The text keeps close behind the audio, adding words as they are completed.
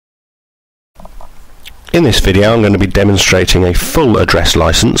In this video I'm going to be demonstrating a full address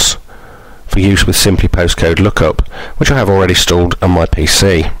license for use with simply Postcode Lookup, which I have already installed on my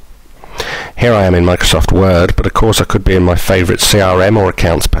PC. Here I am in Microsoft Word, but of course I could be in my favourite CRM or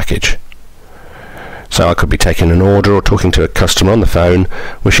accounts package. So I could be taking an order or talking to a customer on the phone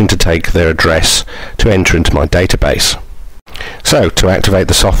wishing to take their address to enter into my database. So to activate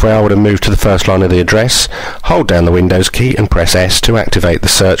the software, I would have moved to the first line of the address, hold down the Windows key and press S to activate the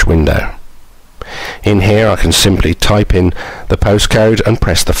search window. In here I can simply type in the postcode and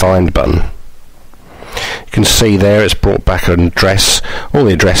press the find button. You can see there it's brought back an address, all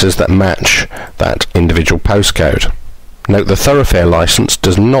the addresses that match that individual postcode. Note the thoroughfare license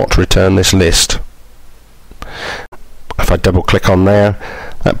does not return this list. If I double click on there,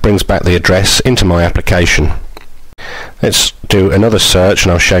 that brings back the address into my application. Let's do another search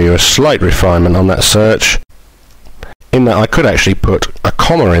and I'll show you a slight refinement on that search. In that I could actually put a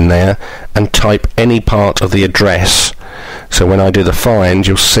comma in there and type any part of the address. So when I do the find,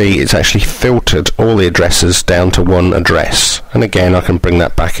 you'll see it's actually filtered all the addresses down to one address. And again, I can bring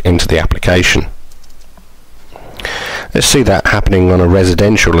that back into the application. Let's see that happening on a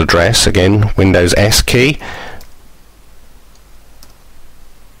residential address. Again, Windows S key.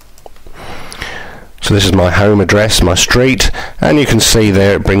 So this is my home address, my street, and you can see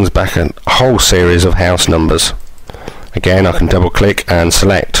there it brings back a whole series of house numbers. Again, I can double click and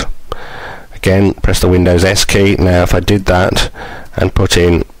select. Again, press the Windows S key. Now if I did that and put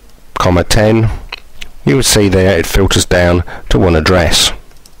in comma 10, you would see there it filters down to one address.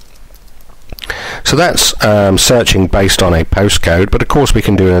 So that's searching based on a postcode, but of course we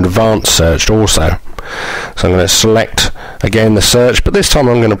can do an advanced search also. So I'm going to select again the search, but this time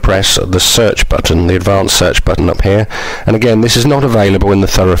I'm going to press the search button, the advanced search button up here, and again this is not available in the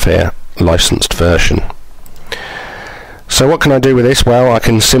thoroughfare licensed version. So what can I do with this? Well, I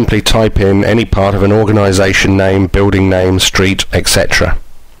can simply type in any part of an organisation name, building name, street, etc.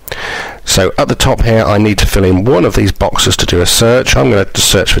 So at the top here I need to fill in one of these boxes to do a search. I'm going to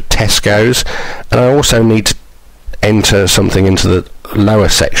search for Tesco's, and I also need to enter something into the lower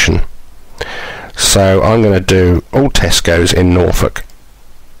section. So I'm going to do all Tesco's in Norfolk.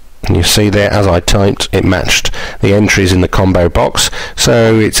 And you see there as I typed it matched the entries in the combo box,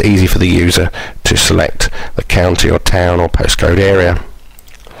 so it's easy for the user to select the county or town or postcode area.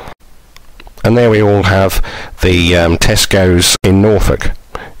 And there we all have the Tesco's in Norfolk.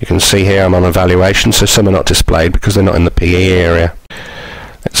 You can see here I'm on evaluation, so some are not displayed because they're not in the PE area.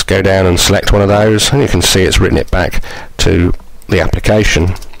 Let's go down and select one of those, and you can see it's written it back to the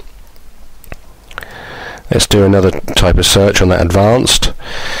application. Let's do another type of search on that advanced.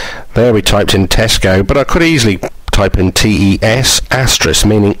 There we typed in Tesco, but I could easily type in TES asterisk,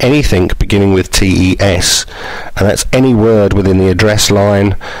 meaning anything beginning with TES, and that's any word within the address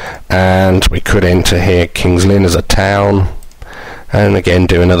line. And we could enter here Kings Lynn as a town, and again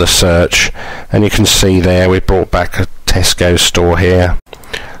do another search, and you can see there we brought back a Tesco store here,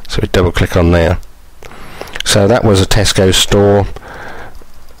 so we double click on there. So that was a Tesco store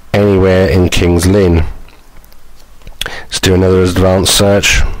anywhere in Kings Lynn. Let's do another advanced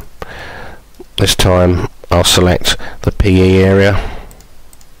search. This time I'll select the PE area,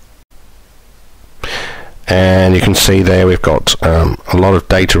 and you can see there we've got a lot of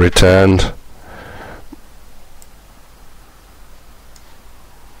data returned.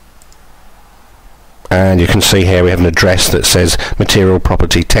 And you can see here we have an address that says material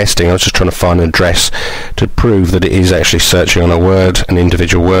property testing. I was just trying to find an address to prove that it is actually searching on a word, an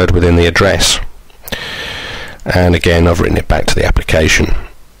individual word within the address. And again I've written it back to the application.